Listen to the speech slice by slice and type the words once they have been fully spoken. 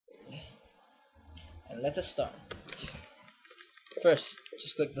and let us start. First,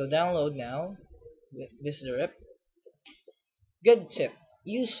 just click the download now. This is the rip. Good tip.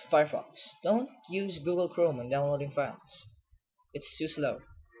 Use Firefox. Don't use Google Chrome when downloading files. It's too slow.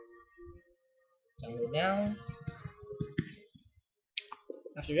 Download now.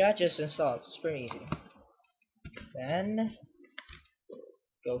 After that, just install it. It's pretty easy. Then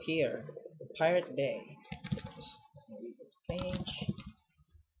go here, Pirate Bay. Just read the page.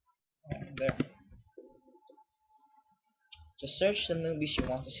 And there. Just search the movies you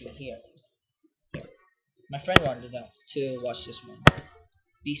want to see here. My friend wanted to watch this one.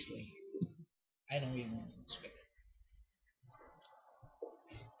 Beastly. I don't really want to speak.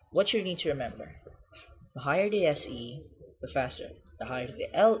 What you need to remember. The higher the SE, the faster. The higher the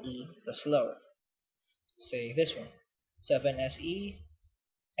LE, the slower. Say this one. 7SE,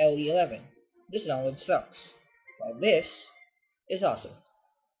 LE11. This download sucks. While this is awesome.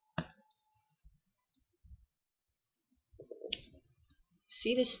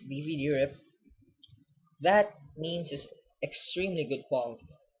 See this DVD rip? That means it's extremely good quality.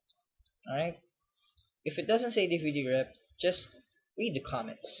 Alright? If it doesn't say DVD rip, just read the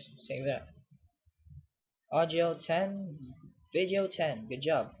comments. Say that. Audio 10, video 10. Good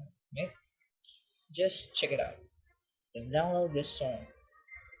job. Okay? Just check it out. Then download this song.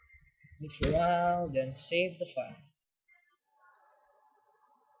 Wait for a while, then save the file.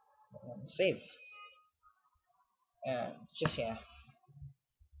 Save. And just yeah.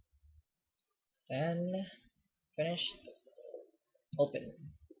 Then finished. Open.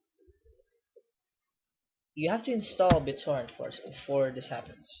 You have to install bittorrent first before this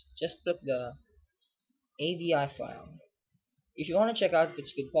happens. Just click the AVI file. If you want to check out if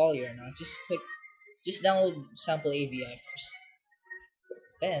it's good quality or not, just download sample AVI first.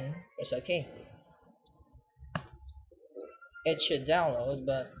 Then press OK. It should download,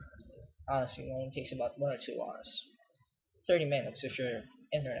 but honestly it only takes about 1 or 2 hours. 30 minutes if your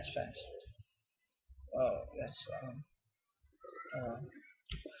internet's fast. Oh, that's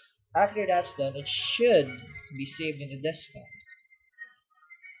after that's done, it should be saved in the desktop.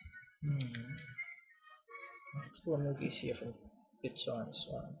 Four movies here from BitTorrent.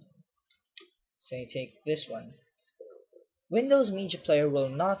 One. Say take this one. Windows Media Player will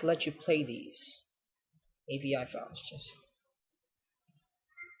not let you play these AVI files. Just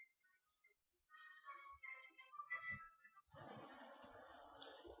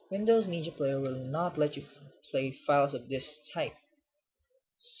Windows Media Player will not let you play files of this type.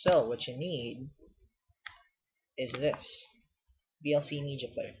 So what you need is this VLC Media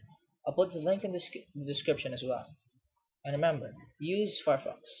Player. I'll put the link in the description as well. And remember, use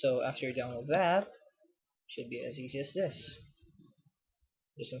Firefox. So after you download that, should be as easy as this.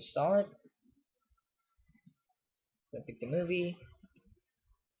 Just install it. Then pick the movie.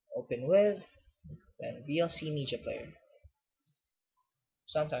 Open with. Then VLC Media Player.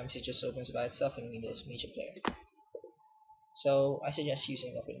 Sometimes it just opens by itself in Windows Media Player. So I suggest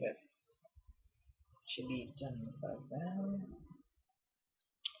using Open with. Should be done by now.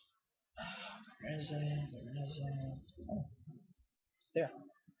 Where is it? Oh, there.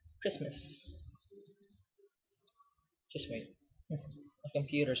 Christmas. Just wait. My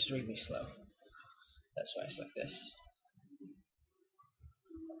computer's really slow. That's why it's like this.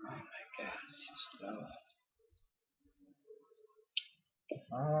 Oh my god, it's so slow.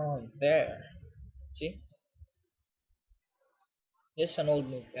 Oh, there. See? This is an old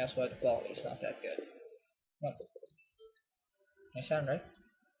movie, that's why the quality is not that good. Well, I sound right?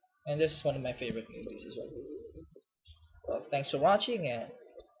 And this is one of my favorite movies as well. Well, thanks for watching and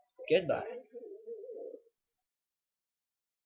goodbye.